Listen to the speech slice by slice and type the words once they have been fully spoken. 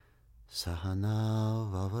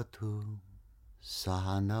Sahana vavatu,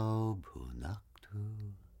 sahano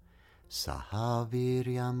bhunaktu,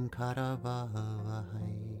 sahaviryam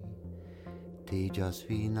karavavahai,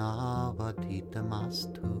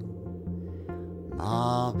 tejasvinavadhitamastu,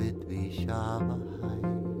 ma vidvishavahai.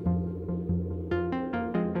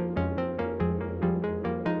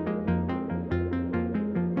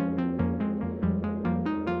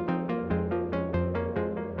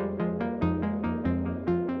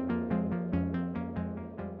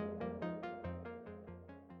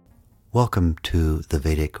 Welcome to the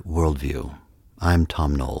Vedic Worldview. I'm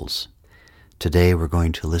Tom Knowles. Today we're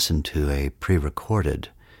going to listen to a pre-recorded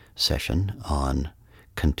session on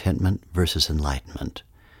contentment versus enlightenment,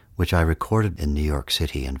 which I recorded in New York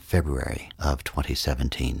City in February of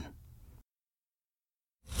 2017.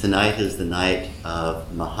 Tonight is the night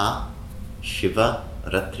of Maha Shiva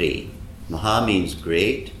Ratri. Maha means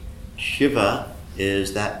great. Shiva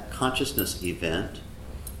is that consciousness event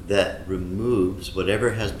that removes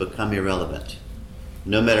whatever has become irrelevant.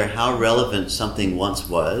 No matter how relevant something once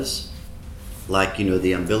was, like,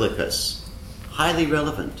 the umbilicus, highly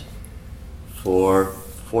relevant for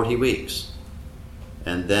 40 weeks.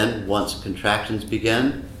 And then once contractions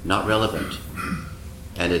begin, not relevant.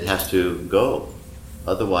 And it has to go.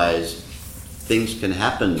 Otherwise, things can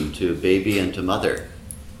happen to baby and to mother.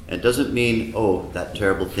 And it doesn't mean, that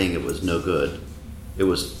terrible thing, it was no good. It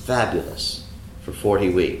was fabulous for 40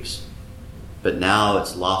 weeks. But now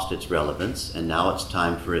it's lost its relevance, and now it's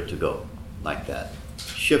time for it to go, like that.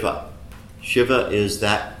 Shiva. Shiva is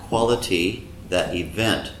that quality, that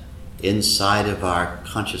event inside of our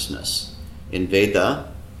consciousness. In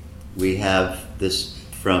Veda, we have this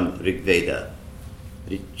from Rig Veda.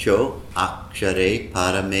 Richo akshare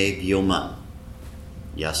parame vyoman.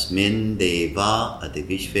 Yasmin deva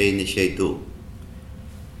adivishve nishedu.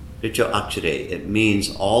 Richo akshare, it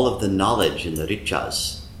means all of the knowledge in the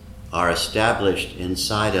richas are established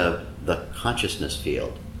inside of the consciousness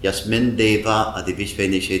field. Yasmin deva adivishve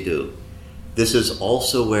nishedu. This is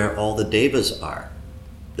also where all the devas are.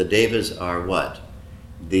 The devas are what?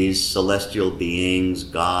 These celestial beings,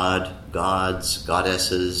 God, gods,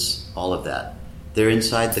 goddesses, all of that. They're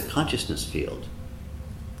inside the consciousness field.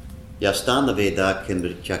 Yastana Veda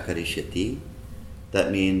Kimricha Karishati.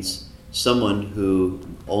 That means someone who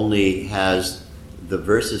only has the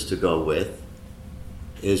verses to go with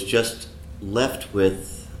is just left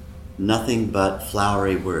with nothing but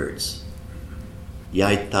flowery words.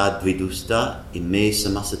 Yaita dvidusta ime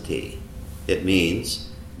samasate. It means,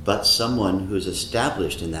 but someone who's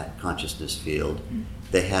established in that consciousness field,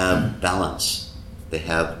 they have balance. They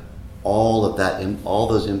have all of that, all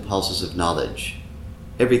those impulses of knowledge.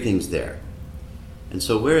 Everything's there. And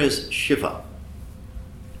so where is Shiva?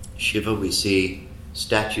 Shiva, we see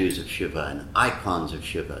statues of Shiva and icons of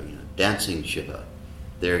Shiva, dancing Shiva.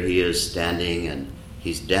 There he is standing, and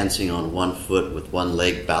he's dancing on one foot with one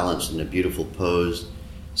leg balanced in a beautiful pose,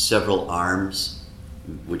 several arms,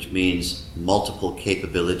 which means multiple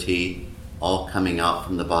capability, all coming out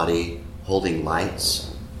from the body, holding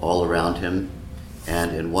lights all around him,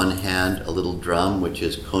 and in one hand a little drum which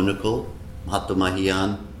is conical,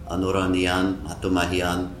 Mahatomahiyan, Anuraniyan,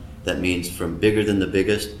 Mahatomahiyan. That means from bigger than the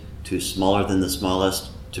biggest to smaller than the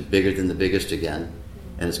smallest to bigger than the biggest again.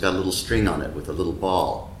 And it's got a little string on it with a little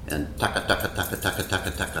ball. And taka, taka, taka, taka,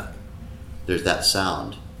 taka, taka. There's that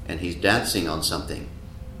sound. And he's dancing on something.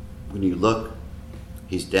 When you look,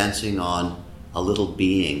 he's dancing on a little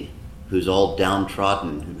being who's all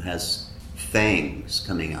downtrodden, who has fangs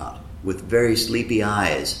coming out, with very sleepy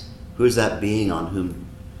eyes. Who's that being on whom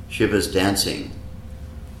Shiva's dancing?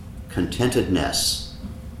 Contentedness.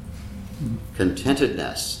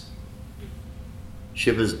 Contentedness.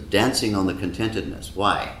 Shiva's dancing on the contentedness.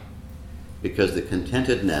 Why? Because the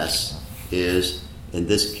contentedness is, in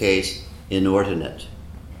this case, inordinate.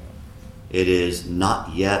 It is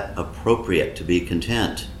not yet appropriate to be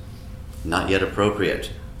content. Not yet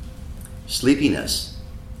appropriate. Sleepiness,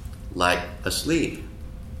 like asleep.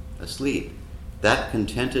 Asleep. That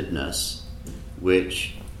contentedness,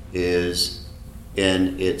 which is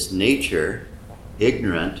in its nature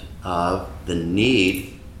ignorant of the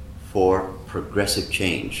need for progressive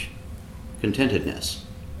change. Contentedness.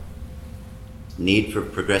 Need for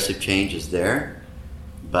progressive change is there,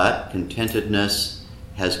 but contentedness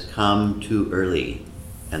has come too early,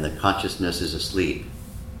 and the consciousness is asleep.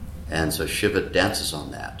 And so Shiva dances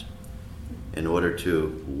on that in order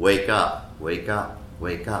to wake up, wake up,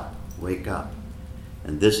 wake up, wake up.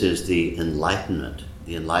 And this is the enlightenment.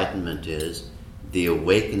 The enlightenment is the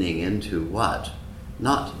awakening into what?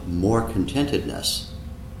 Not more contentedness.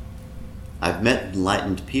 I've met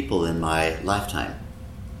enlightened people in my lifetime.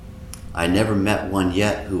 I never met one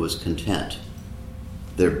yet who was content.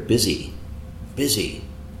 They're busy, busy,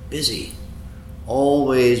 busy,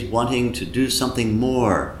 always wanting to do something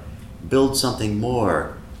more, build something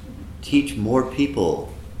more, teach more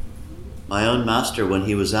people. My own master, when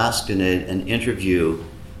he was asked in an interview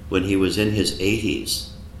when he was in his 80s,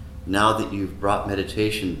 now that you've brought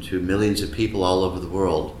meditation to millions of people all over the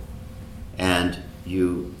world, and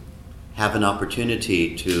you have an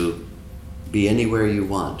opportunity to be anywhere you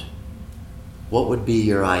want, what would be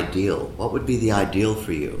your ideal? What would be the ideal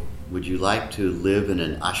for you? Would you like to live in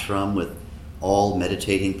an ashram with all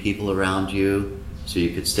meditating people around you so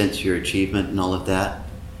you could sense your achievement and all of that?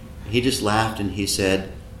 He just laughed and he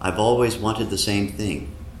said, I've always wanted the same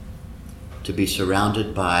thing, to be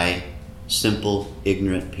surrounded by simple,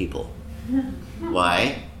 ignorant people.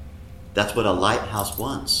 Why? That's what a lighthouse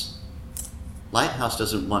wants. Lighthouse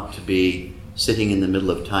doesn't want to be sitting in the middle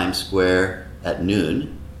of Times Square at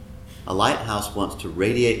noon. A lighthouse wants to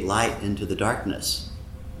radiate light into the darkness.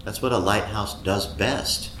 That's what a lighthouse does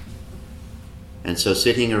best. And so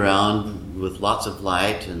sitting around with lots of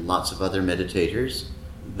light and lots of other meditators,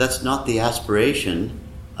 that's not the aspiration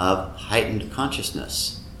of heightened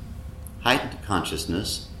consciousness. Heightened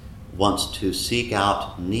consciousness wants to seek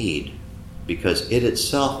out need because it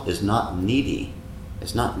itself is not needy.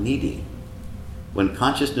 It's not needy. When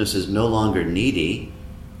consciousness is no longer needy,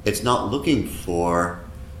 it's not looking for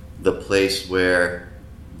the place where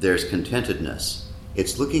there's contentedness.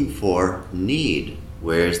 It's looking for need.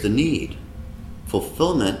 Where's the need?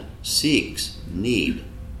 Fulfillment seeks need.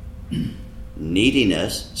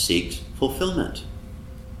 Neediness seeks fulfillment.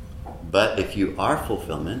 But if you are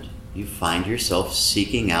fulfillment, you find yourself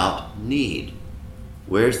seeking out need.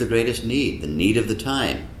 Where's the greatest need? The need of the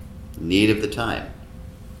time. Need of the time.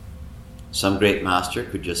 Some great master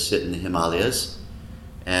could just sit in the Himalayas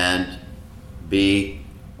and be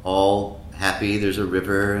all happy. There's a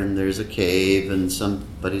river and there's a cave and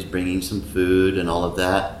somebody's bringing some food and all of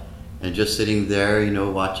that. And just sitting there,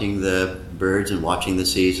 watching the birds and watching the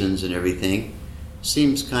seasons and everything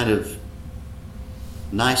seems kind of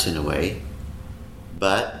nice in a way.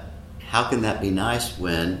 But how can that be nice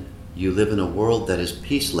when you live in a world that is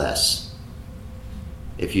peaceless?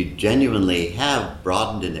 If you genuinely have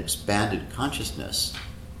broadened and expanded consciousness,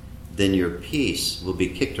 then your peace will be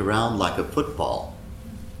kicked around like a football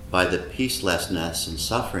by the peacelessness and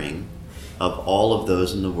suffering of all of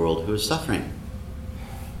those in the world who are suffering.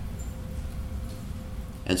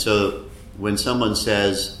 And so when someone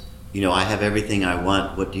says, I have everything I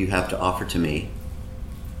want, what do you have to offer to me?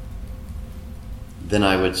 Then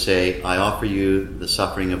I would say, I offer you the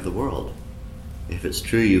suffering of the world. If it's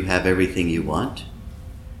true you have everything you want,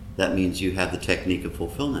 that means you have the technique of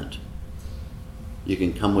fulfillment. You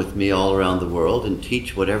can come with me all around the world and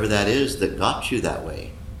teach whatever that is that got you that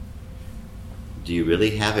way. Do you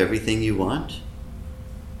really have everything you want?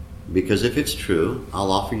 Because if it's true,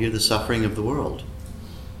 I'll offer you the suffering of the world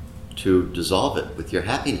to dissolve it with your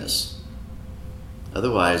happiness.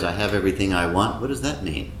 Otherwise, I have everything I want. What does that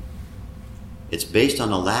mean? It's based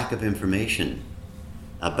on a lack of information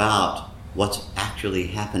about what's actually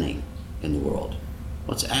happening in the world.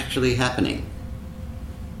 What's actually happening.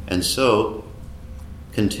 And so,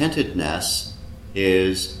 contentedness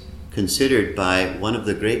is considered by one of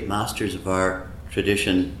the great masters of our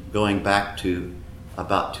tradition going back to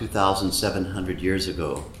about 2,700 years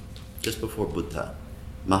ago, just before Buddha,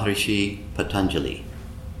 Maharishi Patanjali.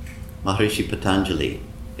 Maharishi Patanjali.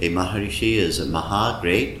 A Maharishi is a Maha,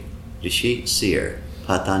 great, Rishi, seer,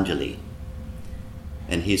 Patanjali.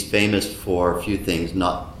 And he's famous for a few things,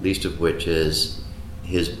 not least of which is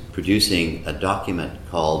his producing a document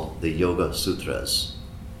called the Yoga Sutras,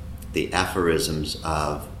 the aphorisms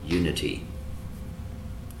of unity,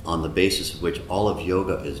 on the basis of which all of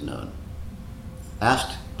yoga is known.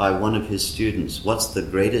 Asked by one of his students, what's the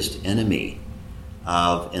greatest enemy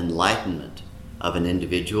of enlightenment of an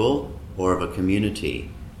individual or of a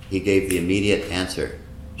community? He gave the immediate answer,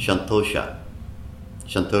 Shantosha.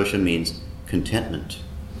 Shantosha means contentment.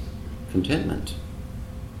 Contentment.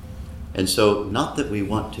 And so, not that we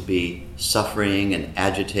want to be suffering and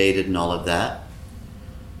agitated and all of that.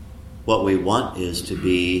 What we want is to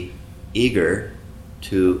be eager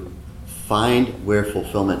to find where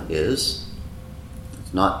fulfillment is.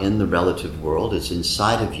 It's not in the relative world, it's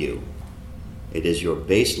inside of you. It is your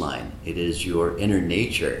baseline. It is your inner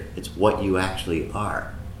nature. It's what you actually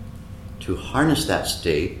are. To harness that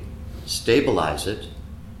state, stabilize it,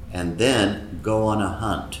 and then go on a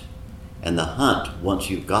hunt. And the hunt, once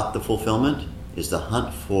you've got the fulfillment, is the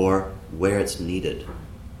hunt for where it's needed.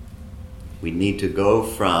 We need to go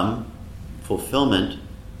from fulfillment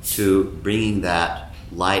to bringing that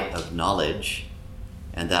light of knowledge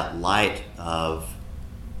and that light of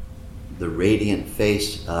the radiant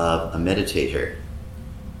face of a meditator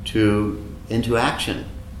into action.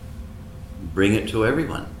 Bring it to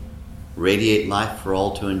everyone. Radiate life for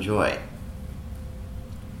all to enjoy.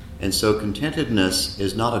 And so contentedness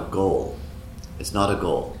is not a goal. It's not a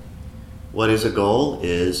goal. What is a goal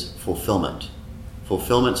is fulfillment.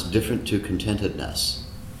 Fulfillment's different to contentedness.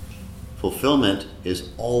 Fulfillment is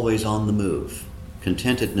always on the move.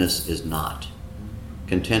 Contentedness is not.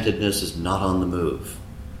 Contentedness is not on the move.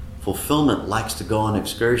 Fulfillment likes to go on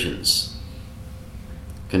excursions.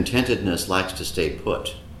 Contentedness likes to stay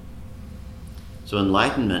put. So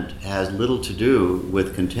enlightenment has little to do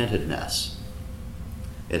with contentedness.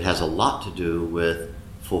 It has a lot to do with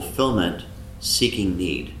fulfillment seeking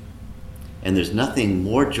need. And there's nothing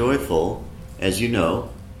more joyful, as you know,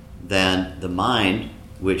 than the mind,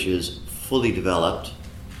 which is fully developed,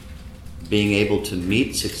 being able to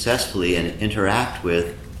meet successfully and interact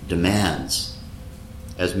with demands.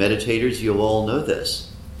 As meditators, you'll all know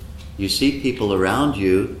this. You see people around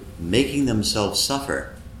you making themselves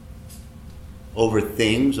suffer over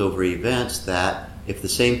things, over events that, if the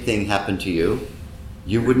same thing happened to you,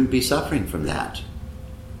 you wouldn't be suffering from that.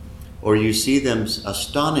 Or you see them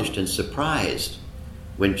astonished and surprised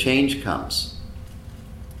when change comes,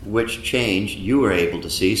 which change you were able to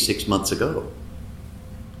see 6 months ago.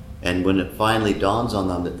 And when it finally dawns on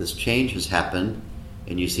them that this change has happened,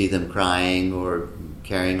 and you see them crying or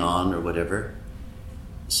carrying on or whatever,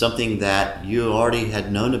 something that you already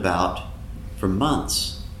had known about for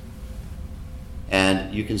months.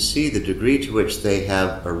 And you can see the degree to which they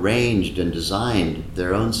have arranged and designed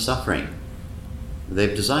their own suffering.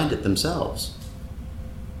 They've designed it themselves.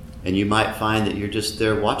 And you might find that you're just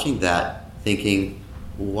there watching that, thinking,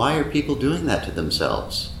 why are people doing that to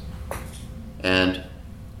themselves? And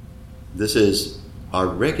this is our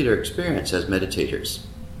regular experience as meditators.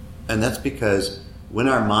 And that's because when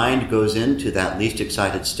our mind goes into that least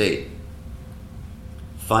excited state,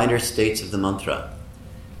 finer states of the mantra,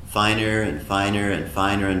 finer and finer and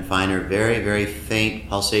finer and finer, very, very faint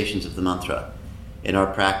pulsations of the mantra. In our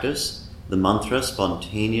practice, the mantra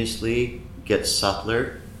spontaneously gets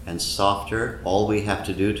subtler and softer. All we have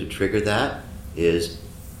to do to trigger that is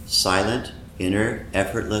silent, inner,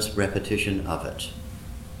 effortless repetition of it.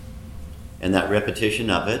 And that repetition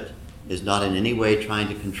of it is not in any way trying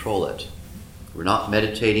to control it. We're not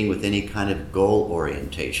meditating with any kind of goal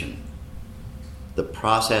orientation. The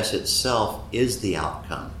process itself is the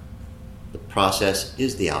outcome. The process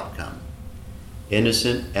is the outcome.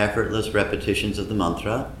 Innocent, effortless repetitions of the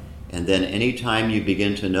mantra, and then any time you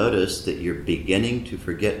begin to notice that you're beginning to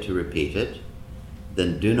forget to repeat it,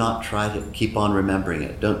 then do not try to keep on remembering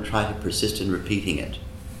it. Don't try to persist in repeating it.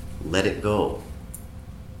 Let it go.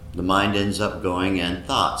 The mind ends up going in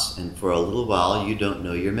thoughts, and for a little while you don't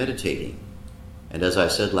know you're meditating. And as I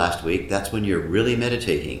said last week, that's when you're really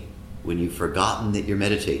meditating, when you've forgotten that you're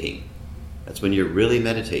meditating. That's when you're really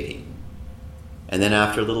meditating. And then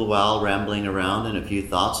after a little while rambling around and a few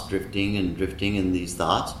thoughts drifting in these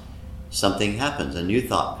thoughts, something happens, a new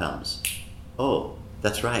thought comes. Oh,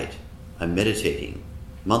 that's right, I'm meditating.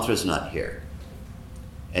 Mantra's not here.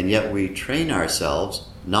 And yet we train ourselves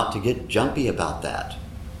not to get jumpy about that.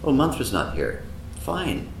 Oh, mantra's not here.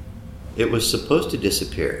 Fine. It was supposed to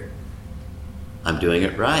disappear. I'm doing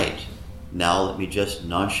it right. Now let me just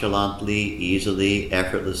nonchalantly, easily,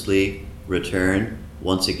 effortlessly return.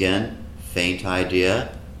 Once again, faint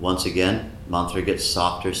idea. Once again, mantra gets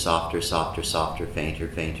softer, softer, softer, softer, fainter,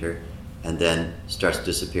 fainter, and then starts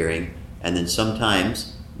disappearing. And then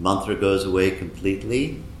sometimes mantra goes away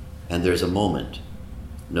completely, and there's a moment.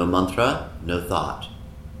 No mantra, no thought.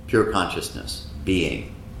 Pure consciousness,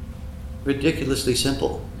 being. Ridiculously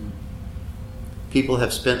simple. People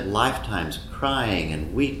have spent lifetimes crying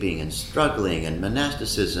and weeping and struggling and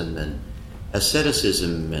monasticism and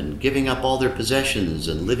asceticism and giving up all their possessions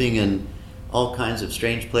and living in all kinds of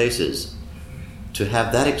strange places to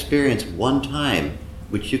have that experience one time,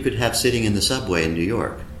 which you could have sitting in the subway in New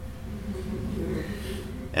York.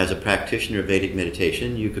 As a practitioner of Vedic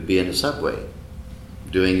meditation, you could be in a subway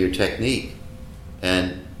doing your technique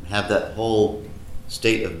and have that whole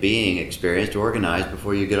state of being experienced, organized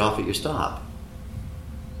before you get off at your stop.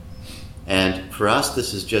 And for us,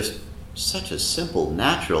 this is just such a simple,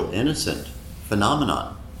 natural, innocent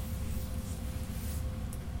phenomenon.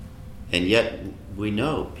 And yet, we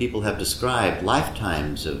know people have described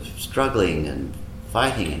lifetimes of struggling and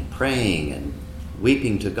fighting and praying and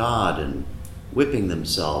weeping to God and whipping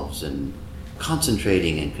themselves and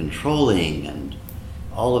concentrating and controlling and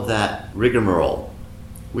all of that rigmarole.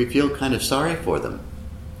 We feel kind of sorry for them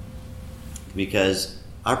because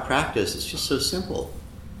our practice is just so simple.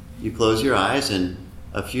 You close your eyes and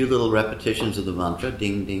a few little repetitions of the mantra,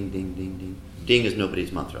 ding, ding, ding, ding, ding. Ding is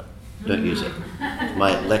nobody's mantra. Don't use it. It's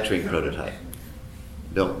my lecturing prototype.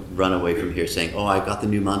 Don't run away from here saying, oh, I got the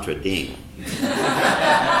new mantra, ding.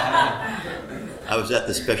 I was at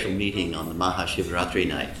the special meeting on the Mahashivratri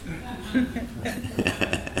night.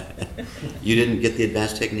 You didn't get the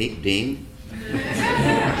advanced technique, ding?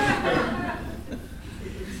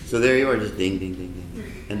 So there you are, just ding, ding, ding,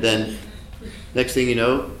 ding. And then, next thing you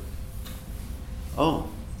know, oh,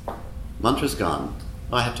 mantra's gone.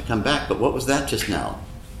 Oh, I have to come back, but what was that just now?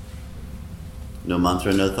 No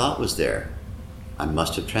mantra, no thought was there. I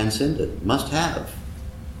must have transcended. Must have.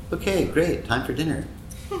 Okay, great, time for dinner.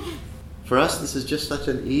 For us, this is just such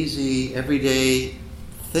an easy, everyday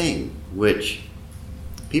thing, which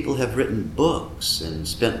people have written books and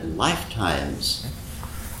spent lifetimes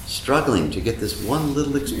struggling to get this one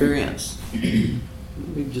little experience. We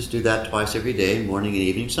can just do that twice every day, morning and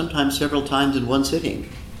evening, sometimes several times in one sitting.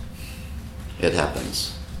 It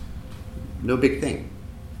happens. No big thing.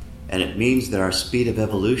 And it means that our speed of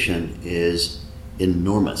evolution is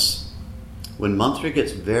enormous. When mantra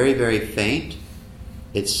gets very, very faint,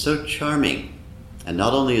 it's so charming. And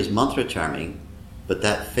not only is mantra charming, but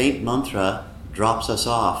that faint mantra drops us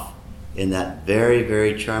off in that very,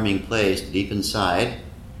 very charming place deep inside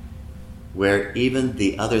where even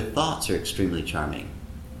the other thoughts are extremely charming.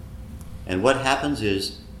 And what happens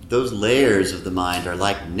is those layers of the mind are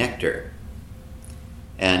like nectar.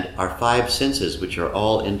 And our five senses, which are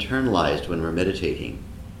all internalized when we're meditating,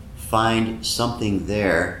 find something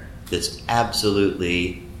there that's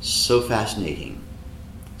absolutely so fascinating,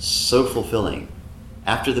 so fulfilling.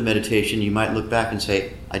 After the meditation, you might look back and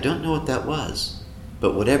say, I don't know what that was,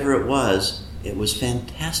 but whatever it was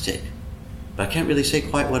fantastic. But I can't really say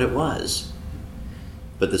quite what it was.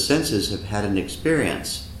 But the senses have had an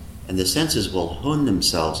experience, and the senses will hone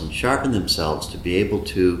themselves and sharpen themselves to be able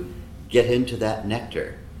to get into that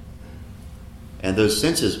nectar. And those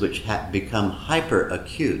senses which become hyper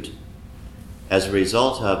acute as a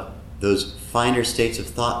result of those finer states of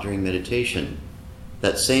thought during meditation,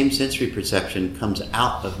 that same sensory perception comes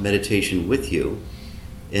out of meditation with you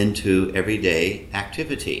into everyday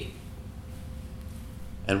activity.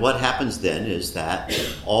 And what happens then is that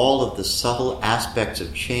all of the subtle aspects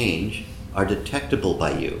of change are detectable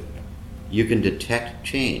by you. You can detect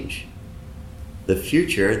change. The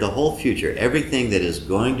future, the whole future, everything that is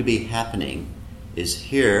going to be happening is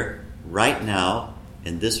here right now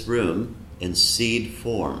in this room in seed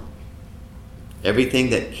form. Everything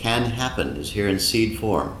that can happen is here in seed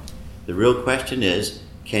form. The real question is,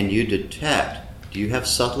 can you detect, do you have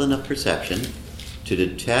subtle enough perception to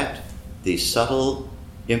detect the subtle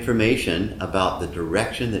information about the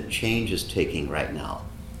direction that change is taking right now?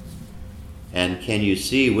 And can you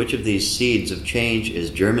see which of these seeds of change is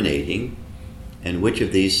germinating and which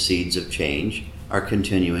of these seeds of change are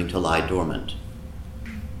continuing to lie dormant?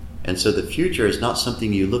 And so the future is not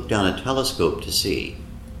something you look down a telescope to see.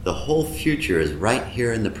 The whole future is right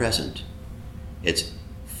here in the present. It's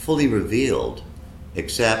fully revealed,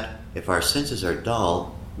 except if our senses are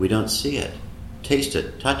dull, we don't see it, taste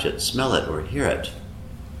it, touch it, smell it, or hear it.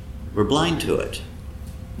 We're blind to it.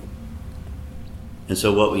 And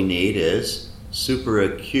so what we need is super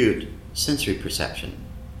acute sensory perception.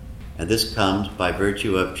 And this comes by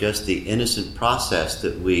virtue of just the innocent process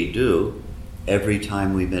that we do every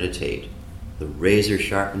time we meditate, the razor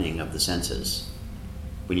sharpening of the senses.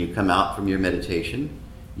 When you come out from your meditation,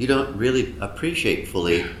 you don't really appreciate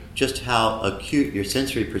fully just how acute your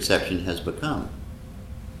sensory perception has become.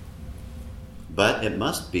 But it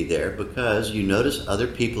must be there because you notice other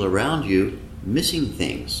people around you missing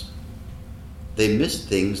things. They miss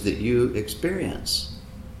things that you experience.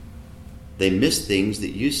 They miss things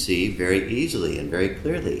that you see very easily and very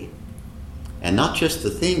clearly. And not just the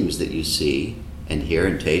things that you see and hear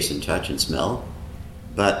and taste and touch and smell,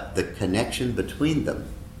 but the connection between them.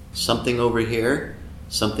 Something over here,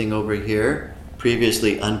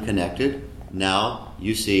 previously unconnected. Now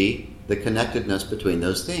you see the connectedness between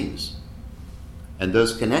those things. And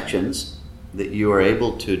those connections that you are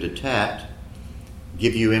able to detect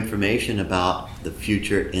give you information about the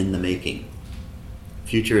future in the making.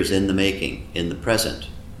 Future is in the making, in the present.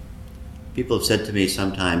 People have said to me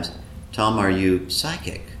sometimes, Tom, are you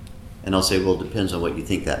psychic? And I'll say, well, it depends on what you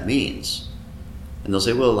think that means. And they'll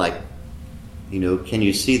say, well, can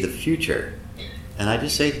you see the future? And I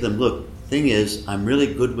just say to them, look, thing is, I'm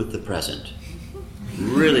really good with the present.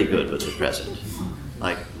 Really good with the present.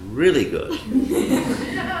 Really good.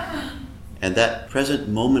 And that present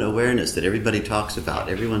moment awareness that everybody talks about,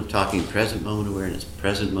 everyone's talking present moment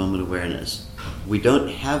awareness, We don't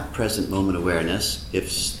have present moment awareness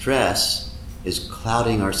if stress is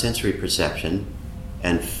clouding our sensory perception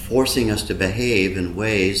and forcing us to behave in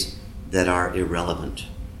ways that are irrelevant.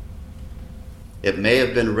 It may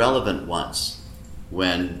have been relevant once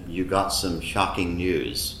when you got some shocking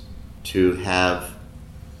news to have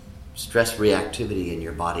stress reactivity in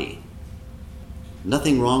your body.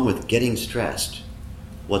 Nothing wrong with getting stressed.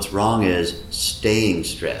 What's wrong is staying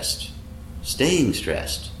stressed. Staying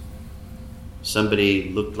stressed. Somebody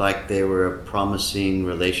looked like they were a promising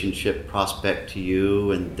relationship prospect to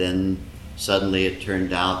you, and then suddenly it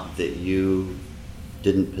turned out that you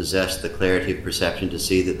didn't possess the clarity of perception to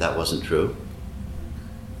see that that wasn't true.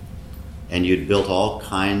 And you'd built all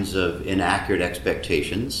kinds of inaccurate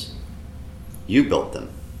expectations. You built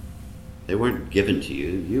them. They weren't given to you,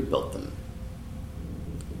 you built them.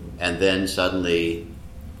 And then suddenly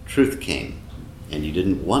truth came, and you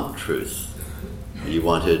didn't want truth. You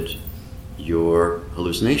wanted your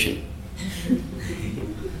hallucination.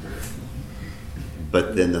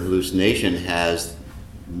 But then the hallucination has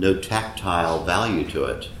no tactile value to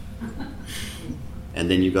it. And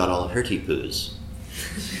then you got all hurty-poos.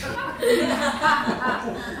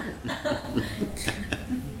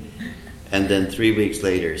 And then 3 weeks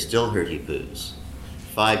later, still hurty-poos.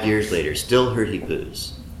 5 years later, still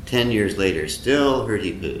hurty-poos. 10 years later, still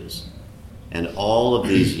hurty-poos. And all of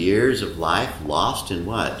these years of life lost in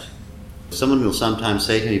what? Someone will sometimes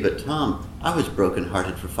say to me, but Tom, I was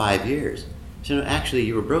brokenhearted for 5 years. So no, actually,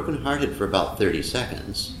 you were brokenhearted for about 30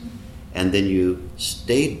 seconds. And then you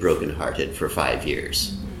stayed brokenhearted for 5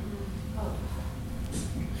 years.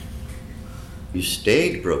 You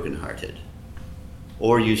stayed brokenhearted.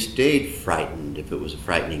 Or you stayed frightened if it was a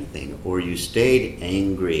frightening thing. Or you stayed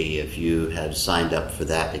angry if you had signed up for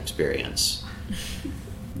that experience.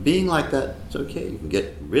 Being like that, it's okay. You can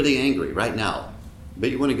get really angry right now. But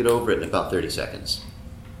you want to get over it in about 30 seconds.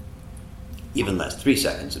 Even less, 3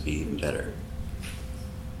 seconds would be even better.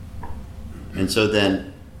 And so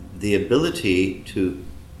then the ability to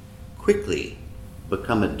quickly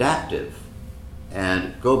become adaptive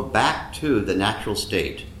and go back to the natural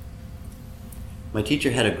state. My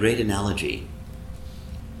teacher had a great analogy.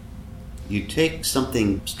 You take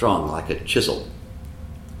something strong like a chisel,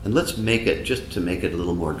 and let's make it, just to make it a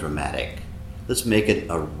little more dramatic, let's make it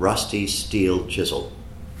a rusty steel chisel.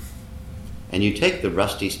 And you take the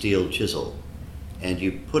rusty steel chisel and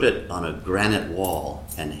you put it on a granite wall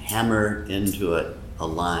and hammer into a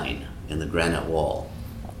line in the granite wall.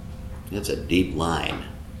 It's a deep line.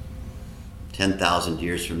 10,000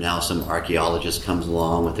 years from now, some archaeologist comes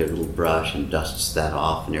along with their little brush and dusts that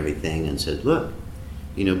off and everything and says, look,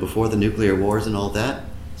 you know, before the nuclear wars and all that,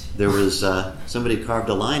 there was somebody carved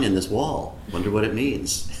a line in this wall. Wonder what it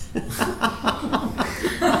means.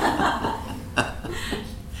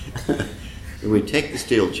 We take the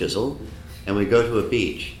steel chisel and we go to a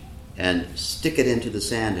beach and stick it into the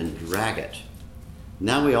sand and drag it.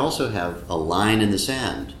 Now we also have a line in the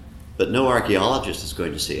sand, but no archaeologist is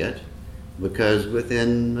going to see it because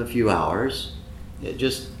within a few hours, it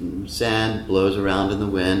just sand blows around in the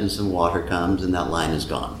wind and some water comes and that line is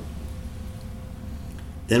gone.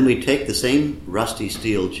 Then we take the same rusty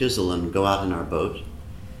steel chisel and go out in our boat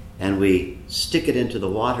and we stick it into the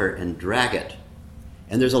water and drag it.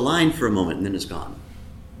 And there's a line for a moment and then it's gone.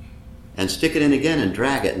 And stick it in again and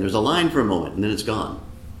drag it and there's a line for a moment and then it's gone.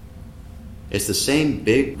 It's the same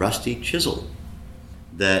big rusty chisel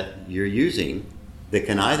that you're using that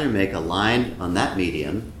can either make a line on that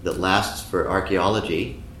medium that lasts for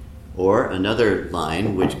archaeology, or another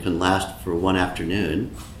line which can last for one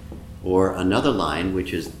afternoon, or another line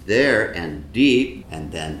which is there and deep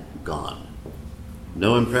and then gone.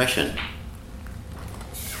 No impression.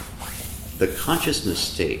 The consciousness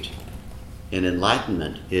state in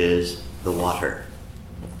enlightenment is the water.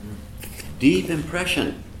 Deep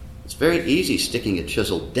impression. It's very easy sticking a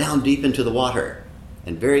chisel down deep into the water,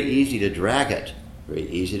 and very easy to drag it, very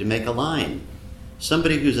easy to make a line.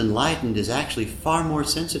 Somebody who's enlightened is actually far more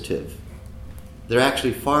sensitive. They're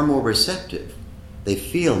actually far more receptive. They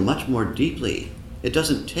feel much more deeply. It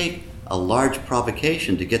doesn't take a large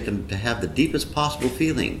provocation to get them to have the deepest possible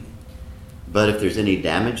feeling. But if there's any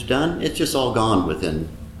damage done, it's just all gone within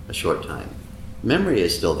a short time. Memory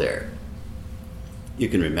is still there. You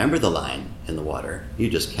can remember the line in the water. You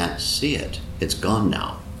just can't see it. It's gone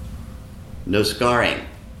now. No scarring.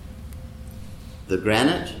 The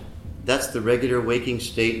granite, that's the regular waking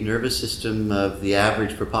state nervous system of the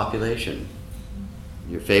average per population.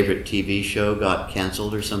 Your favorite TV show got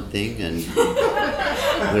canceled or something, and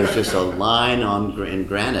there's just a line in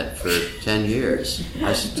granite for 10 years.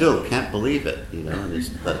 I still can't believe it, you know, and it's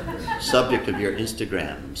the subject of your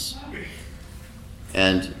Instagrams.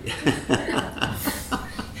 And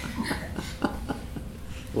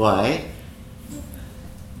why?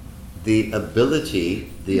 The availability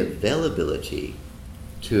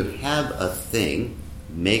to have a thing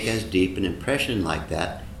make as deep an impression like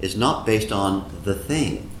that is not based on the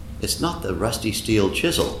thing. It's not the rusty steel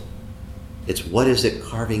chisel. It's what is it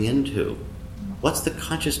carving into? What's the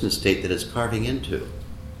consciousness state that it's carving into?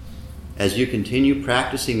 As you continue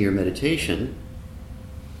practicing your meditation,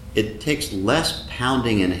 it takes less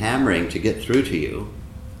pounding and hammering to get through to you,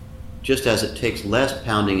 just as it takes less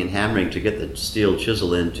pounding and hammering to get the steel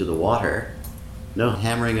chisel into the water. No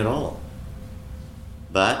hammering at all.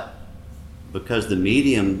 But because the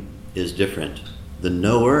medium is different, the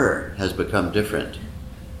knower has become different.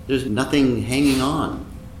 There's nothing hanging on.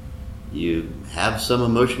 You have some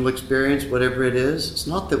emotional experience, whatever it is. It's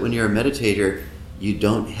not that when you're a meditator, you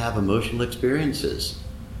don't have emotional experiences.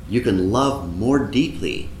 You can love more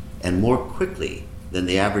deeply and more quickly than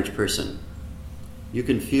the average person. You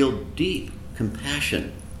can feel deep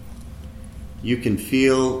compassion. You can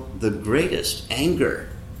feel the greatest anger.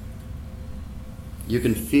 You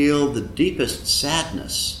can feel the deepest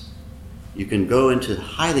sadness. You can go into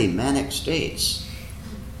highly manic states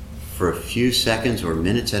for a few seconds or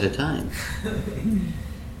minutes at a time.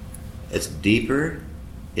 It's deeper,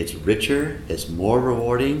 it's richer, it's more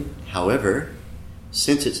rewarding. However,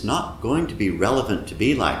 since it's not going to be relevant to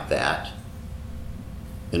be like that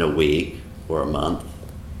in a week or a month,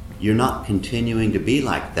 you're not continuing to be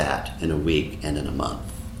like that in a week and in a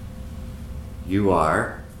month. You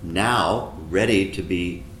are now ready to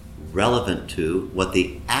be relevant to what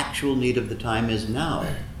the actual need of the time is now.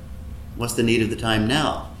 What's the need of the time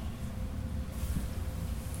now?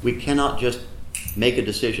 We cannot just make a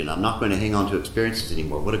decision. I'm not going to hang on to experiences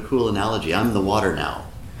anymore. What a cool analogy. I'm the water now.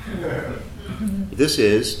 This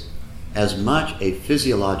is as much a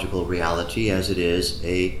physiological reality as it is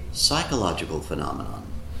a psychological phenomenon.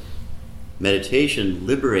 Meditation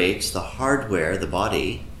liberates the hardware, the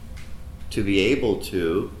body, to be able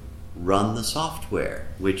to run the software,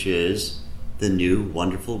 which is the new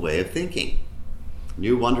wonderful way of thinking.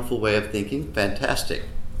 New wonderful way of thinking, fantastic.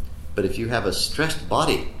 But if you have a stressed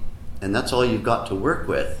body, and that's all you've got to work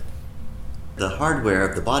with, the hardware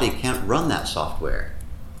of the body can't run that software.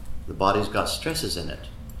 The body's got stresses in it.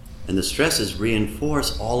 And the stresses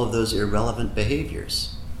reinforce all of those irrelevant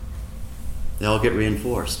behaviors. They all get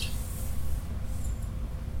reinforced.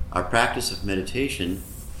 Our practice of meditation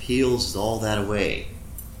peels all that away.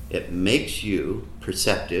 It makes you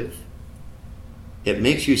perceptive. It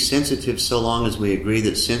makes you sensitive so long as we agree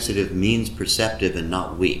that sensitive means perceptive and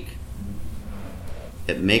not weak.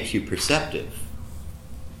 It makes you perceptive.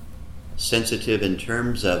 Sensitive in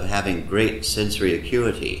terms of having great sensory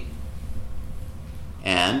acuity.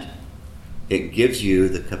 And it gives you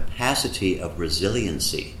the capacity of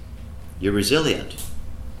resiliency. You're resilient.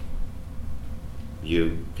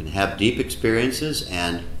 You can have deep experiences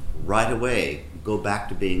and right away go back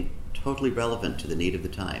to being totally relevant to the need of the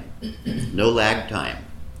time. No lag time.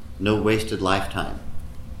 No wasted lifetime.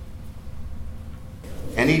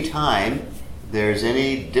 Anytime there's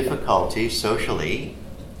any difficulty socially,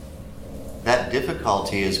 that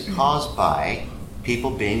difficulty is caused by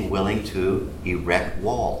people being willing to erect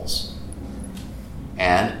walls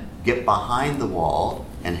and get behind the wall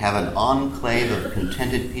and have an enclave of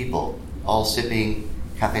contented people all sipping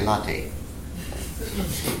cafe latte,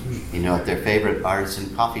 at their favorite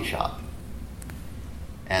artisan coffee shop.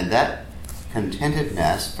 And that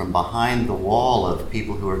contentedness from behind the wall of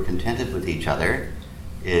people who are contented with each other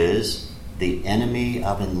is the enemy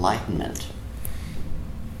of enlightenment.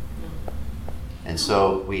 And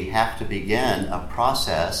so we have to begin a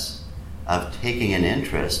process of taking an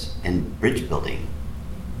interest in bridge building.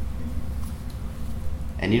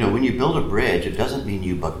 And when you build a bridge, it doesn't mean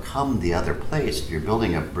you become the other place. If you're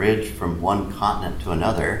building a bridge from one continent to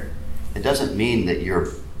another, it doesn't mean that you're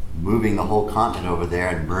moving the whole continent over there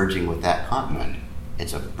and merging with that continent.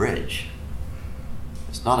 It's a bridge.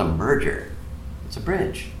 It's not a merger. It's a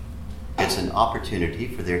bridge. It's an opportunity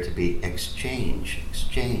for there to be exchange.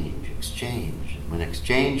 When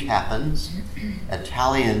exchange happens,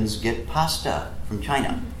 Italians get pasta from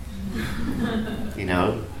China.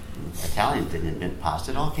 Italians didn't invent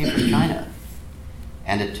pasta. It all came from China.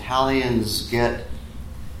 And Italians get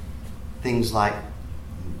things like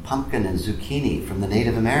pumpkin and zucchini from the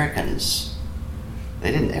Native Americans.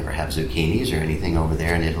 They didn't ever have zucchinis or anything over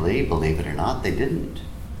there in Italy, believe it or not. They didn't.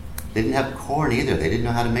 They didn't have corn either. They didn't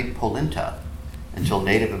know how to make polenta until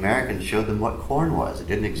Native Americans showed them what corn was. It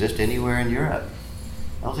didn't exist anywhere in Europe.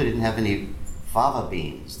 They also didn't have any fava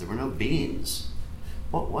beans. There were no beans.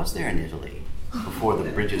 What was there in Italy before the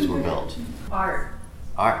bridges were built? Art.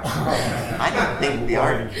 Art. I don't think the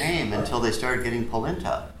art came until they started getting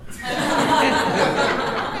polenta.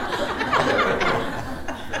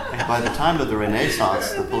 By the time of the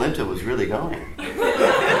Renaissance, the polenta was really going.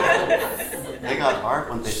 They got art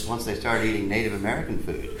once they started eating Native American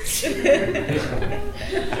food.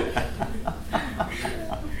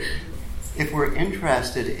 If we're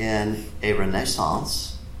interested in a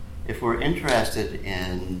renaissance, if we're interested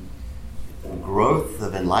in growth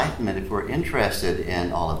of enlightenment, if we're interested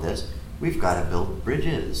in all of this, we've got to build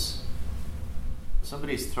bridges. If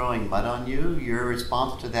somebody's throwing mud on you, your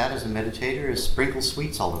response to that as a meditator is sprinkle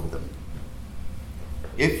sweets all over them.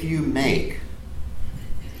 If you make,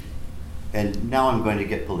 and now I'm going to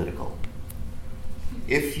get political,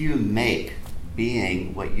 if you make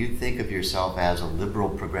being what you think of yourself as a liberal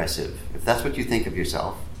progressive, if that's what you think of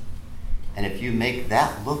yourself, and if you make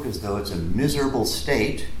that look as though it's a miserable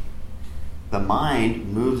state, the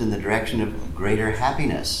mind moves in the direction of greater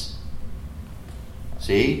happiness.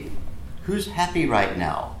 See? Who's happy right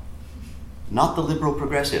now? Not the liberal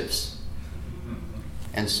progressives.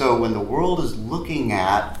 And so when the world is looking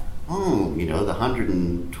at, the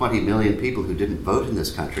 120 million people who didn't vote in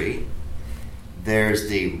this country, there's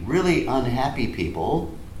the really unhappy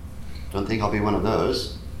people, don't think I'll be one of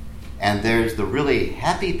those, and there's the really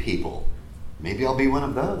happy people, maybe I'll be one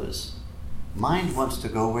of those. Mind wants to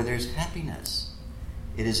go where there's happiness.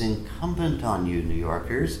 It is incumbent on you, New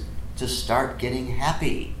Yorkers, to start getting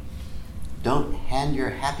happy. Don't hand your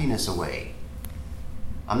happiness away.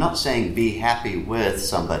 I'm not saying be happy with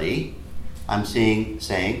somebody. I'm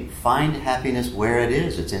saying find happiness where it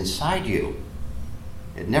is. It's inside you.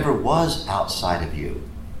 It never was outside of you.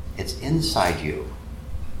 It's inside you.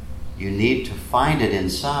 You need to find it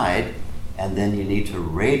inside, and then you need to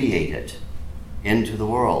radiate it into the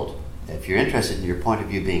world. If you're interested in your point of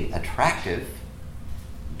view being attractive,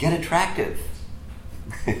 get attractive.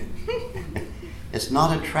 It's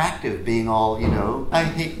not attractive being all, I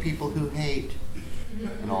hate people who hate,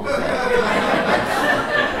 and all of that.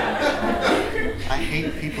 I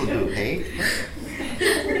hate people who hate.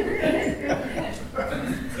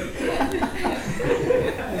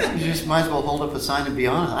 You just might as well hold up a sign and be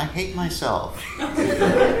honest. I hate myself. I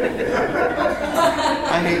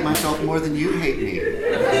hate myself more than you hate me.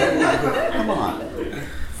 Come on.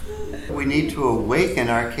 We need to awaken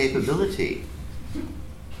our capability.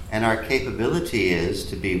 And our capability is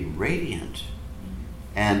to be radiant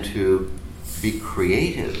and to be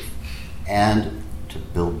creative and to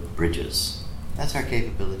build bridges. That's our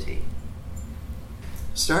capability.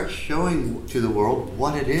 Start showing to the world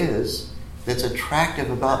what it is that's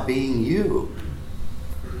attractive about being you.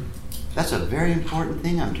 That's a very important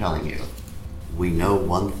thing I'm telling you. We know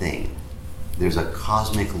one thing. There's a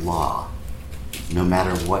cosmic law. No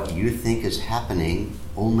matter what you think is happening,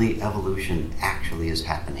 only evolution actually is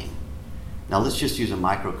happening. Now let's just use a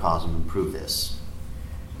microcosm and prove this.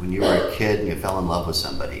 When you were a kid and you fell in love with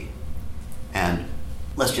somebody, and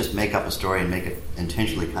let's just make up a story and make it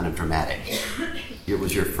intentionally kind of dramatic. It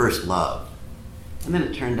was your first love. And then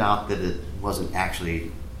it turned out that it wasn't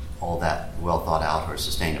actually all that well thought out or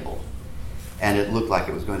sustainable. And it looked like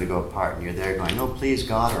it was going to go apart, and you're there going, oh, please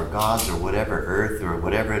God or gods or whatever, earth or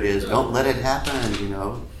whatever it is, don't let it happen,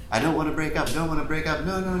 I don't want to break up, no,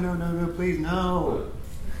 please, no.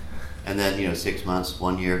 And then, 6 months,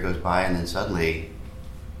 1 year goes by, and then suddenly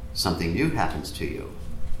something new happens to you.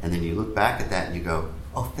 And then you look back at that and you go,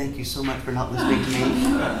 oh, thank you so much for not listening to me.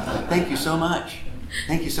 Thank you so much.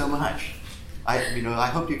 Thank you so much. I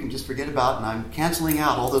hope you can just forget about, and I'm canceling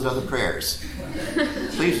out all those other prayers.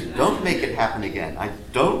 Please don't make it happen again. I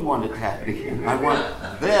don't want it to happen again. I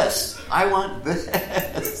want this. I want this.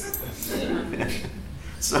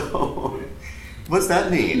 So, what's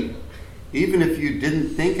that mean? Even if you didn't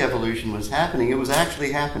think evolution was happening, it was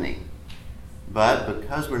actually happening. But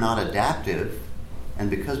because we're not adaptive, and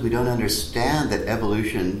because we don't understand that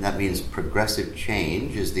evolution, that means progressive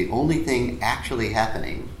change, is the only thing actually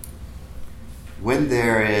happening, when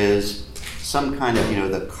there is some kind of,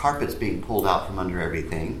 the carpet's being pulled out from under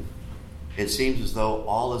everything, it seems as though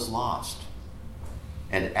all is lost.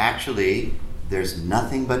 And actually, there's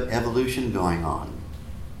nothing but evolution going on.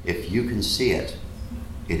 If you can see it,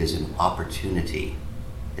 it is an opportunity.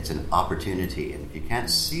 It's an opportunity. And if you can't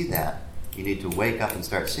see that, you need to wake up and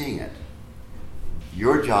start seeing it.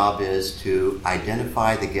 Your job is to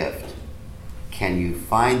identify the gift. Can you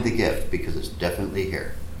find the gift? Because it's definitely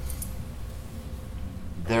here.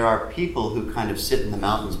 There are people who kind of sit in the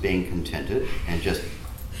mountains being contented and just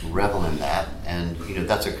revel in that. And,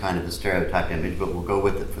 that's a kind of a stereotype image, but we'll go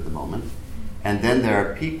with it for the moment. And then there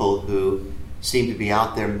are people who seem to be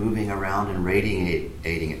out there moving around and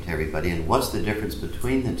radiating it to everybody. And what's the difference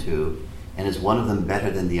between the two? And is one of them better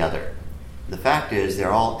than the other? The fact is,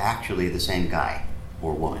 they're all actually the same guy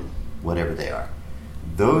or woman, whatever they are.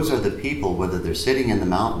 Those are the people, whether they're sitting in the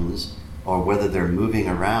mountains or whether they're moving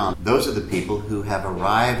around, those are the people who have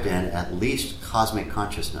arrived in at least cosmic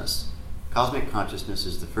consciousness. Cosmic consciousness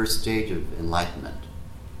is the first stage of enlightenment.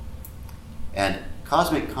 And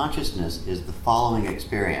cosmic consciousness is the following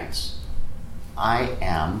experience. I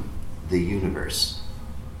am the universe.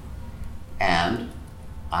 And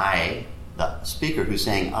I, the speaker who's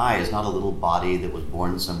saying I, is not a little body that was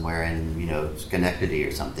born somewhere in, Schenectady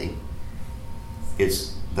or something.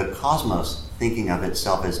 It's the cosmos thinking of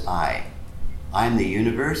itself as I. I'm the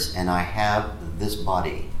universe and I have this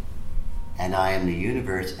body. And I am the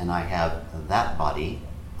universe and I have that body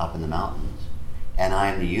up in the mountains. And I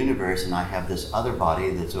am the universe and I have this other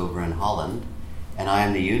body that's over in Holland. And I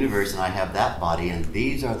am the universe and I have that body. And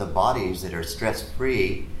these are the bodies that are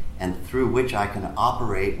stress-free and through which I can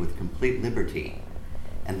operate with complete liberty.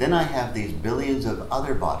 And then I have these billions of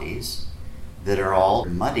other bodies that are all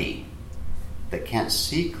muddy, that can't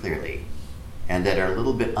see clearly, and that are a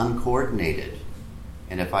little bit uncoordinated.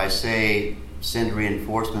 And if I say, send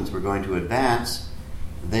reinforcements, we're going to advance,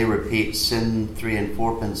 they repeat, send 3 and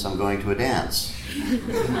 4-pence, I'm going to a dance.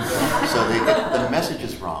 So they get the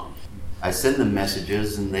messages wrong. I send them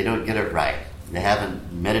messages and they don't get it right. They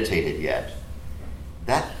haven't meditated yet.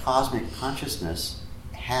 That cosmic consciousness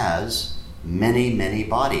has many, many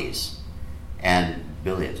bodies and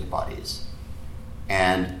billions of bodies.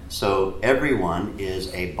 And so everyone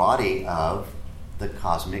is a body of the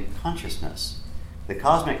cosmic consciousness. The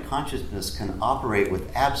cosmic consciousness can operate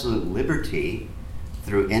with absolute liberty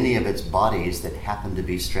through any of its bodies that happen to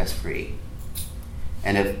be stress-free.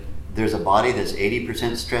 And if there's a body that's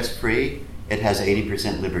 80% stress-free, it has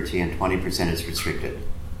 80% liberty and 20% is restricted.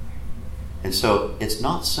 And so it's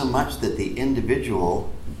not so much that the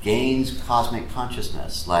individual gains cosmic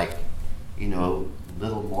consciousness, like,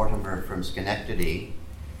 little Mortimer from Schenectady,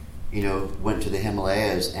 went to the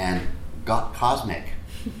Himalayas and got cosmic.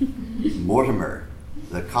 Mortimer,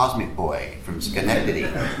 the cosmic boy from Schenectady.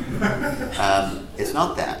 It's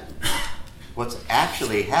not that. What's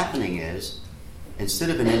actually happening is, instead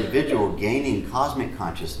of an individual gaining cosmic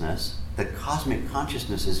consciousness, the cosmic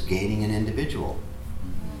consciousness is gaining an individual.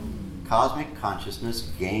 Cosmic consciousness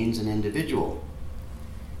gains an individual,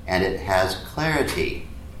 and it has clarity.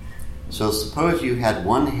 So suppose you had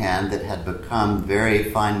one hand that had become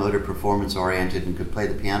very fine motor performance oriented and could play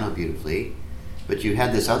the piano beautifully, but you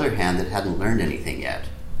had this other hand that hadn't learned anything yet.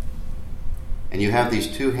 And you have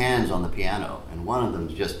these two hands on the piano, and one of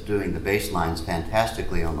them's just doing the bass lines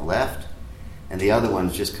fantastically on the left, and the other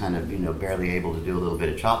one's just kind of, barely able to do a little bit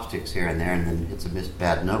of chopsticks here and there, and then hits a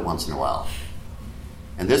bad note once in a while.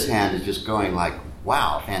 And this hand is just going like,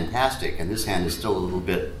 wow, fantastic, and this hand is still a little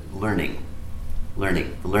bit learning, the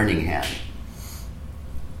learning hand.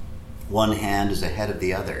 One hand is ahead of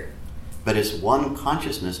the other, but it's one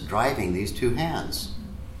consciousness driving these two hands.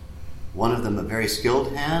 One of them a very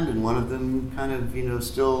skilled hand, and one of them kind of,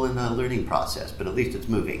 still in the learning process, but at least it's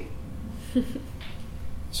moving.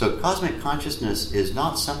 So cosmic consciousness is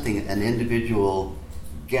not something an individual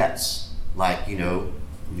gets, like, you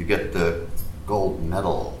get the gold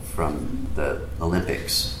medal from the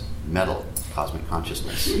Olympics, medal, cosmic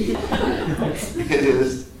consciousness. It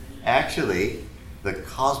is actually the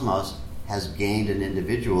cosmos has gained an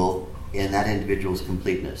individual in that individual's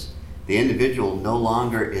completeness. The individual no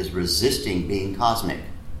longer is resisting being cosmic.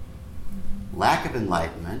 Lack of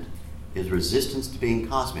enlightenment is resistance to being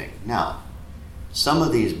cosmic. Now, some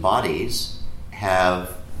of these bodies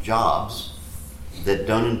have jobs that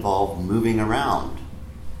don't involve moving around.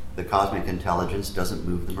 The cosmic intelligence doesn't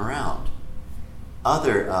move them around.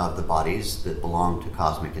 Other of the bodies that belong to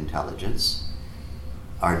cosmic intelligence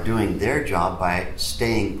are doing their job by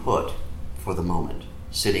staying put for the moment,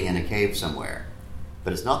 sitting in a cave somewhere.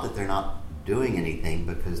 But it's not that they're not doing anything,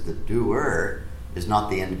 because the doer is not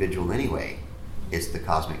the individual anyway. It's the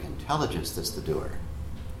cosmic intelligence that's the doer.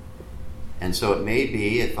 And so it may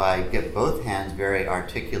be, if I get both hands very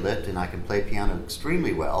articulate and I can play piano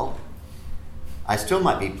extremely well, I still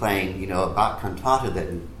might be playing, a Bach cantata that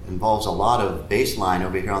involves a lot of bass line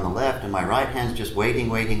over here on the left, and my right hand's just waiting.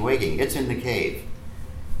 It's in the cave.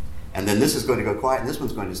 And then this is going to go quiet, and this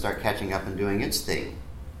one's going to start catching up and doing its thing.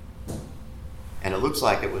 And it looks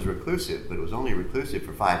like it was reclusive, but it was only reclusive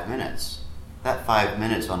for 5 minutes. That 5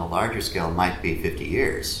 minutes on a larger scale might be 50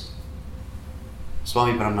 years.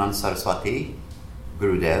 Swami Brahmananda Saraswati,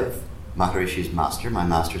 Gurudev, Maharishi's master, my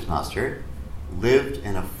master's master, lived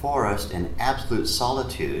in a forest in absolute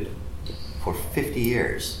solitude for 50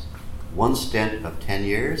 years. One stint of 10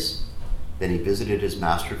 years, then he visited his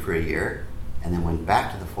master for a year, and then went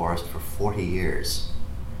back to the forest for 40 years.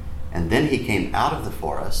 And then he came out of the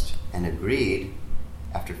forest and agreed,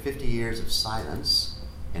 after 50 years of silence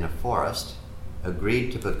in a forest,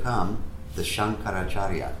 agreed to become the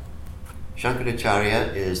Shankaracharya.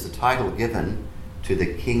 Shankaracharya is the title given to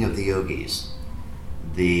the king of the yogis,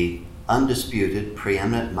 the undisputed,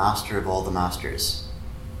 preeminent master of all the masters.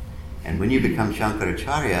 And when you become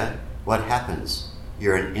Shankaracharya, what happens?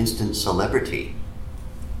 You're an instant celebrity,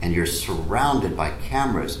 and you're surrounded by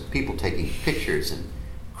cameras, people taking pictures, and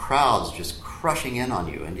crowds just crushing in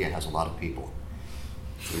on you. India has a lot of people.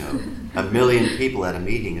 1 million people at a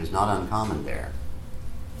meeting is not uncommon there.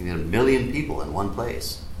 You get 1 million people in one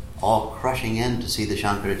place, all crushing in to see the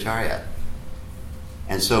Shankaracharya.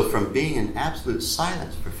 And so from being in absolute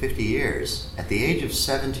silence for 50 years, at the age of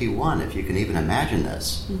 71, if you can even imagine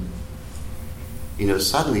this,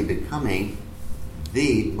 suddenly becoming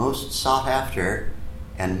the most sought after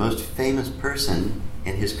and most famous person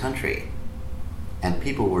in his country. And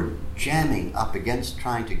people were jamming up against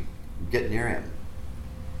trying to get near him.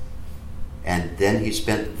 And then he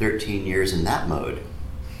spent 13 years in that mode,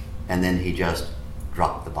 and then he just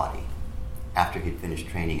dropped the body after he'd finished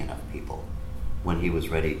training enough people. When he was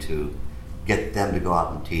ready to get them to go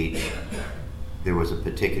out and teach, there was a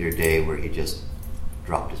particular day where he just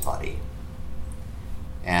dropped his body.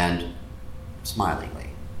 And smilingly.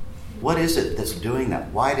 What is it that's doing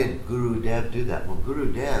that? Why did Guru Dev do that? Well,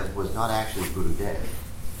 Guru Dev was not actually Guru Dev.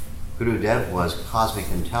 Guru Dev was cosmic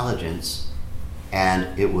intelligence,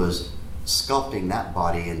 and it was sculpting that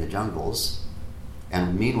body in the jungles,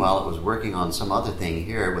 and meanwhile it was working on some other thing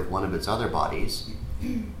here with one of its other bodies.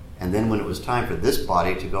 And then when it was time for this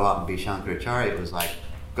body to go out and be Shankaracharya, it was like,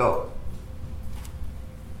 go.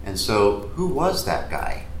 And so who was that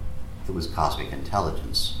guy? It was cosmic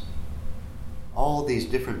intelligence. All these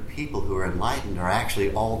different people who are enlightened are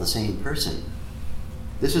actually all the same person.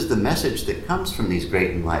 This is the message that comes from these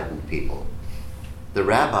great enlightened people. The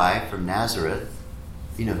rabbi from Nazareth,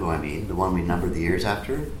 you know who I mean, the one we numbered the years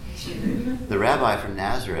after? The rabbi from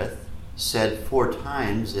Nazareth said 4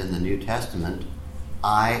 times in the New Testament,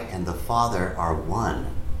 I and the Father are one.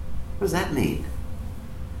 What does that mean?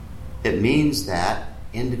 It means that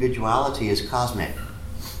individuality is cosmic.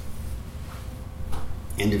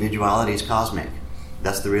 Individuality is cosmic.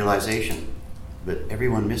 That's the realization. But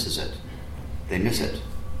everyone misses it. They miss it.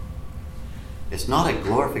 It's not a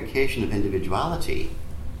glorification of individuality.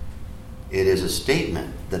 It is a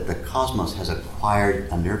statement that the cosmos has acquired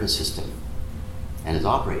a nervous system and is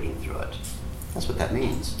operating through it. That's what that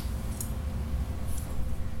means.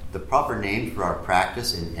 The proper name for our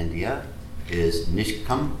practice in India is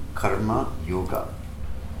Nishkam Karma Yoga.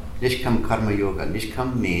 Nishkam Karma Yoga.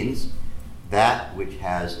 Nishkam means that which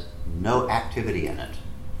has no activity in it.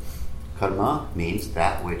 Karma means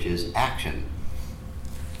that which is action.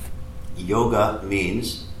 Yoga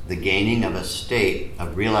means the gaining of a state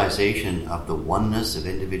of realization of the oneness of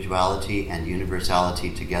individuality and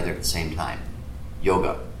universality together at the same time.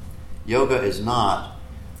 Yoga. Yoga is not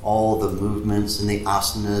all the movements and the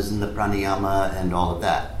asanas and the pranayama and all of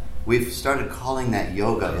that. We've started calling that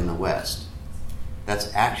yoga in the West.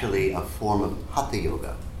 That's actually a form of hatha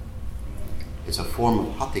yoga. It's a form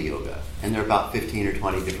of hatha yoga, and there are about 15 or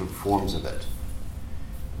 20 different forms of it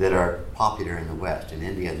that are popular in the West. In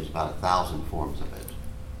India, there's about 1,000 forms of it.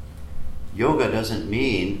 Yoga doesn't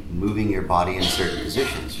mean moving your body in certain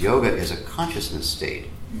positions. Yoga is a consciousness state.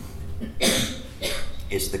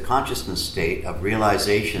 It's the consciousness state of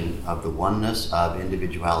realization of the oneness of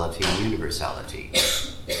individuality and universality.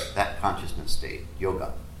 That consciousness state,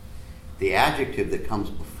 yoga. The adjective that comes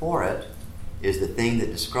before it is the thing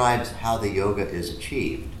that describes how the yoga is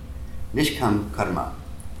achieved. Nishkam karma.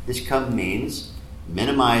 Nishkam means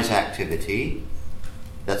minimize activity,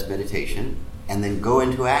 that's meditation, and then go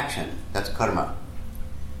into action, that's karma.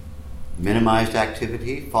 Minimized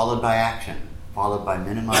activity followed by action, followed by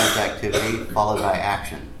minimized activity, followed by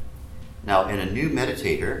action. Now, in a new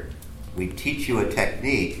meditator, we teach you a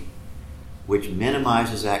technique which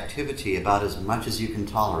minimizes activity about as much as you can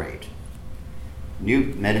tolerate.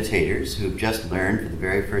 New meditators who've just learned for the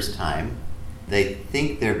very first time, they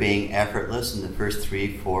think they're being effortless in the first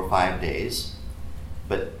 3, 4, 5 days,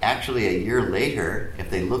 but actually a year later, if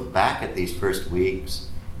they look back at these first weeks,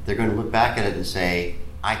 they're going to look back at it and say,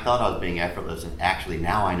 I thought I was being effortless, and actually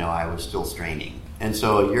now I know I was still straining. And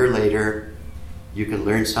so a year later, you can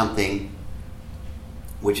learn something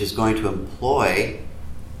which is going to employ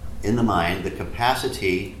in the mind the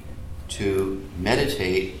capacity to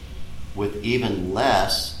meditate with even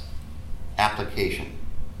less application.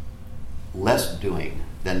 less doing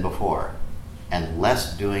than before, and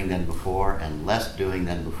less doing than before, and less doing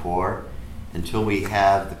than before, until we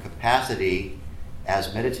have the capacity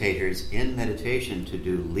as meditators in meditation to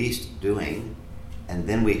do least doing, and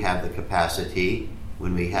then we have the capacity,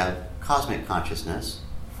 when we have cosmic consciousness,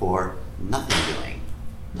 for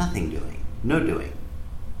nothing doing, no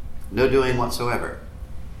doing whatsoever.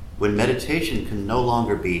 When meditation can no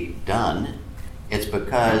longer be done, it's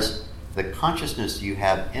because the consciousness you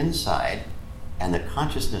have inside and the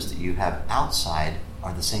consciousness that you have outside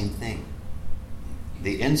are the same thing.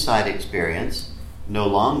 The inside experience no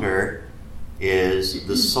longer is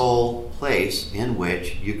the sole place in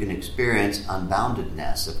which you can experience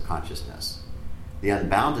unboundedness of consciousness. The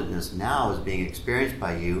unboundedness now is being experienced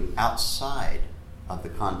by you outside of the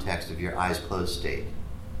context of your eyes closed state.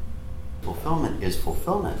 Fulfillment is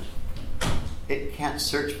fulfillment. It can't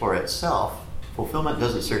search for itself. Fulfillment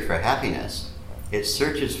doesn't search for happiness. It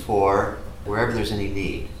searches for wherever there's any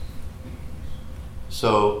need.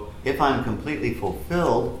 So if I'm completely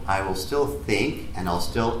fulfilled, I will still think, and I'll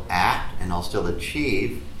still act, and I'll still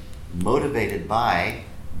achieve, motivated by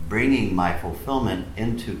bringing my fulfillment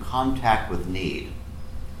into contact with need.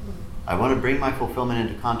 I want to bring my fulfillment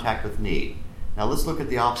into contact with need. Now let's look at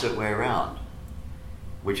the opposite way around,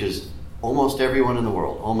 which is almost everyone in the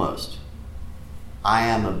world, almost. I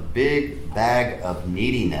am a big bag of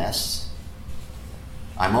neediness.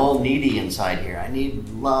 I'm all needy inside here. I need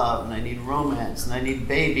love, and I need romance, and I need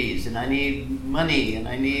babies, and I need money, and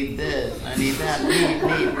I need this, and I need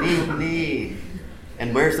that. Need.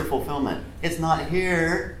 And where's the fulfillment? It's not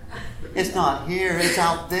here. It's not here. It's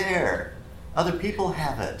out there. Other people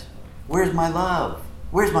have it. Where's my love?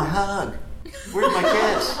 Where's my hug? Where's my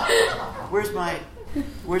kiss? Where's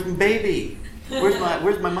my baby? Where's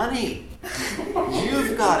my money?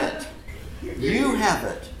 You've got it. You have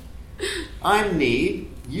it. I'm need.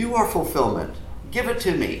 You are fulfillment. Give it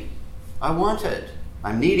to me. I want it.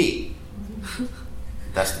 I'm needy.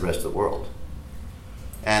 That's the rest of the world.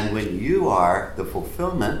 And when you are the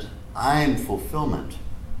fulfillment, I'm fulfillment.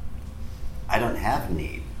 I don't have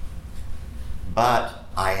need, but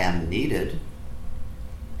I am needed.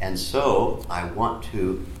 And so I want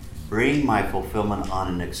to bring my fulfillment on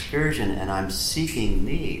an excursion, and I'm seeking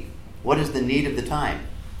need. What is the need of the time?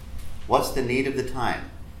 What's the need of the time?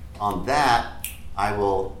 On that, I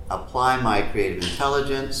will apply my creative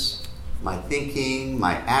intelligence, my thinking,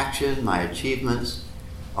 my action, my achievements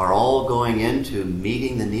are all going into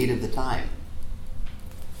meeting the need of the time.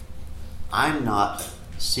 I'm not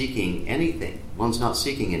seeking anything. One's not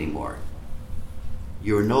seeking anymore.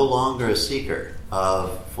 You're no longer a seeker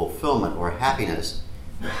of fulfillment or happiness.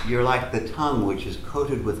 You're like the tongue which is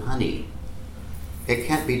coated with honey. It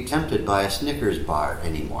can't be tempted by a Snickers bar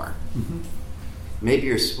anymore. Mm-hmm. Maybe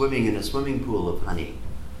you're swimming in a swimming pool of honey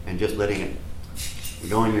and just letting it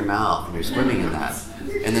go in your mouth, and you're swimming in that.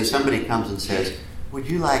 And then somebody comes and says, "Would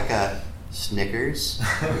you like a Snickers?"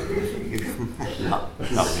 Not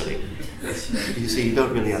really. You see, you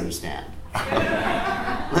don't really understand.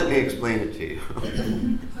 Let me explain it to you.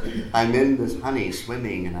 I'm in this honey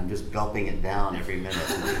swimming, and I'm just gulping it down every minute.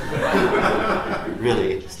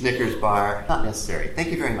 Really, Snickers bar, not necessary.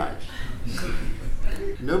 Thank you very much.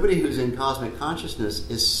 Nobody who's in cosmic consciousness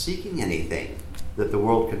is seeking anything that the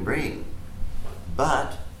world can bring.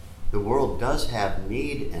 But the world does have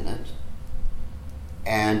need in it.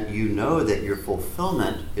 And you know that your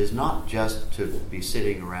fulfillment is not just to be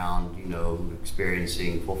sitting around,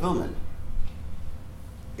 experiencing fulfillment.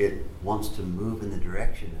 It wants to move in the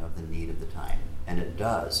direction of the need of the time. And it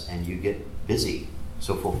does. And you get busy.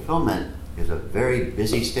 So fulfillment is a very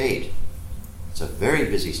busy state. It's a very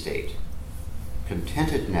busy state.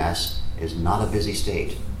 Contentedness is not a busy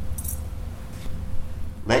state.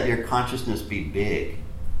 Let your consciousness be big.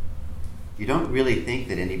 You don't really think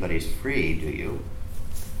that anybody's free, do you?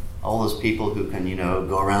 All those people who can,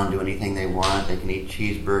 go around, do anything they want. They can eat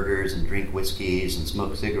cheeseburgers and drink whiskeys and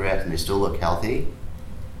smoke cigarettes and they still look healthy.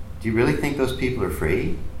 Do you really think those people are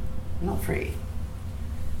free? They're not free.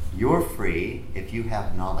 You're free if you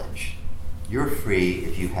have knowledge. You're free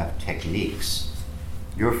if you have techniques.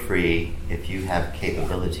 You're free if you have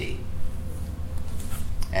capability.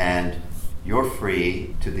 And you're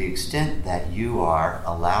free to the extent that you are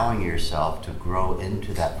allowing yourself to grow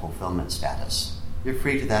into that fulfillment status. You're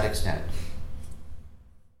free to that extent.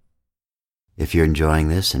 If you're enjoying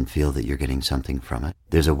this and feel that you're getting something from it,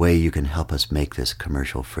 there's a way you can help us make this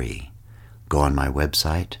commercial free. Go on my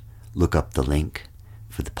website, look up the link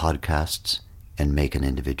for the podcasts, and make an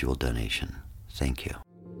individual donation. Thank you.